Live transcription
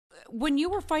when you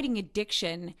were fighting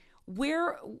addiction,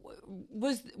 where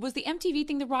was the MTV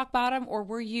thing the rock bottom, or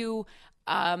were you?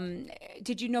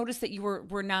 Did you notice that you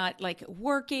were not like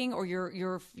working, or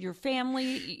your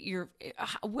family?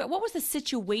 What was the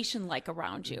situation like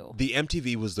around you? The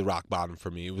MTV was the rock bottom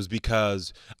for me. It was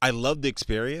because I loved the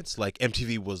experience. Like,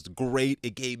 MTV was great.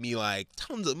 It gave me like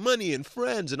tons of money and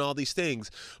friends and all these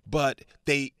things, but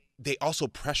they also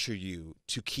pressure you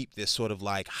to keep this sort of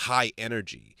like high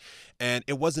energy. And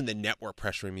it wasn't the network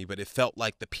pressuring me, but it felt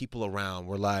like the people around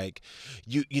were like,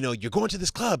 you know, you're going to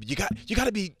this club. You got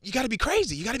to be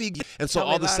crazy. You got to be. And so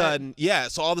all of a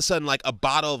sudden, like a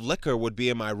bottle of liquor would be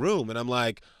in my room. And I'm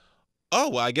like, oh,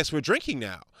 well, I guess we're drinking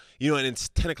now. You know, and it's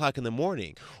 10 o'clock in the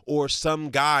morning. Or some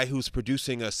guy who's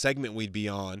producing a segment we'd be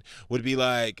on would be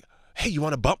like, hey, you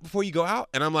want to bump before you go out?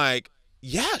 And I'm like,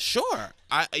 yeah, sure.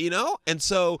 And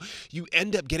so you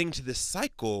end up getting to this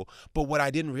cycle. But what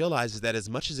I didn't realize is that as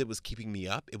much as it was keeping me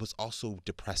up, it was also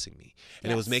depressing me.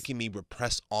 And It was making me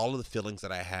repress all of the feelings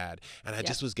that I had. And I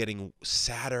just was getting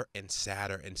sadder and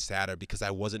sadder and sadder because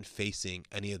I wasn't facing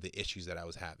any of the issues that I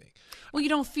was having. Well, you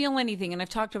don't feel anything. And I've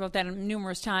talked about that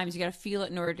numerous times. You got to feel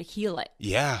it in order to heal it.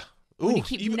 Yeah. You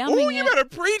keep numbing it. You better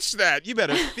preach that. You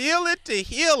better feel it to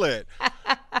heal it.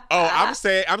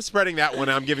 I'm spreading that one.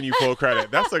 I'm giving you full credit.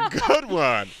 That's a good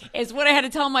one. It's what I had to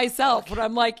tell myself. But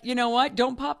I'm like, you know what?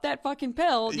 Don't pop that fucking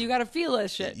pill. You got to feel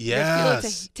this shit. Yes. You gotta feel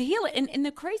it to heal it. And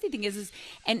the crazy thing is,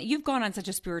 and you've gone on such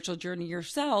a spiritual journey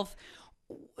yourself.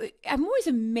 I'm always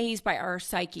amazed by our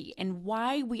psyche and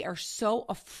why we are so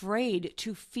afraid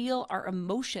to feel our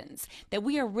emotions, that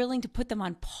we are willing to put them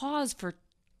on pause for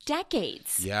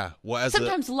decades. Yeah. Well,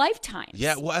 sometimes lifetimes.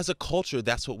 Yeah. Well, as a culture,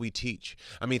 that's what we teach.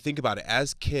 I mean, think about it.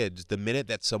 As kids, the minute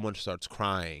that someone starts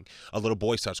crying, a little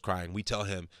boy starts crying, we tell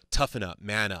him, toughen up,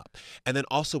 man up. And then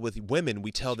also with women,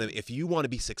 we tell them, if you want to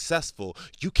be successful,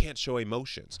 you can't show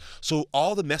emotions. So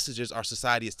all the messages our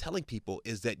society is telling people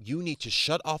is that you need to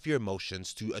shut off your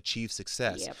emotions to achieve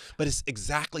success. Yep. But it's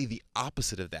exactly the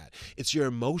opposite of that. It's your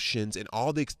emotions and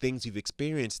all the things you've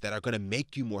experienced that are going to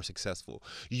make you more successful.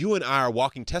 You and I are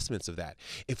walking testaments of that.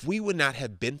 If we would not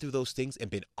have been through those things and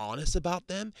been honest about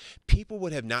them, people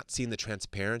would have not seen the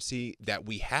transparency that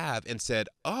we have and said,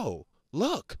 oh,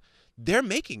 look, they're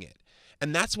making it.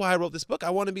 And that's why I wrote this book.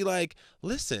 I want to be like,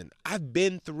 listen, I've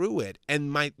been through it.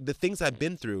 And the things I've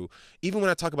been through, even when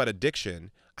I talk about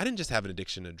addiction, I didn't just have an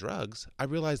addiction to drugs. I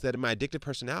realized that my addictive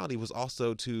personality was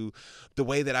also to the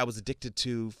way that I was addicted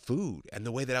to food and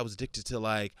the way that I was addicted to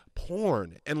like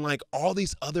porn and like all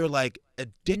these other like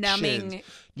addictions,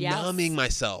 numbing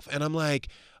myself. And I'm like,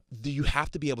 you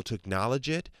have to be able to acknowledge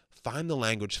it, find the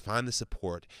language, find the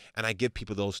support. And I give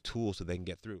people those tools so they can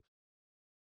get through.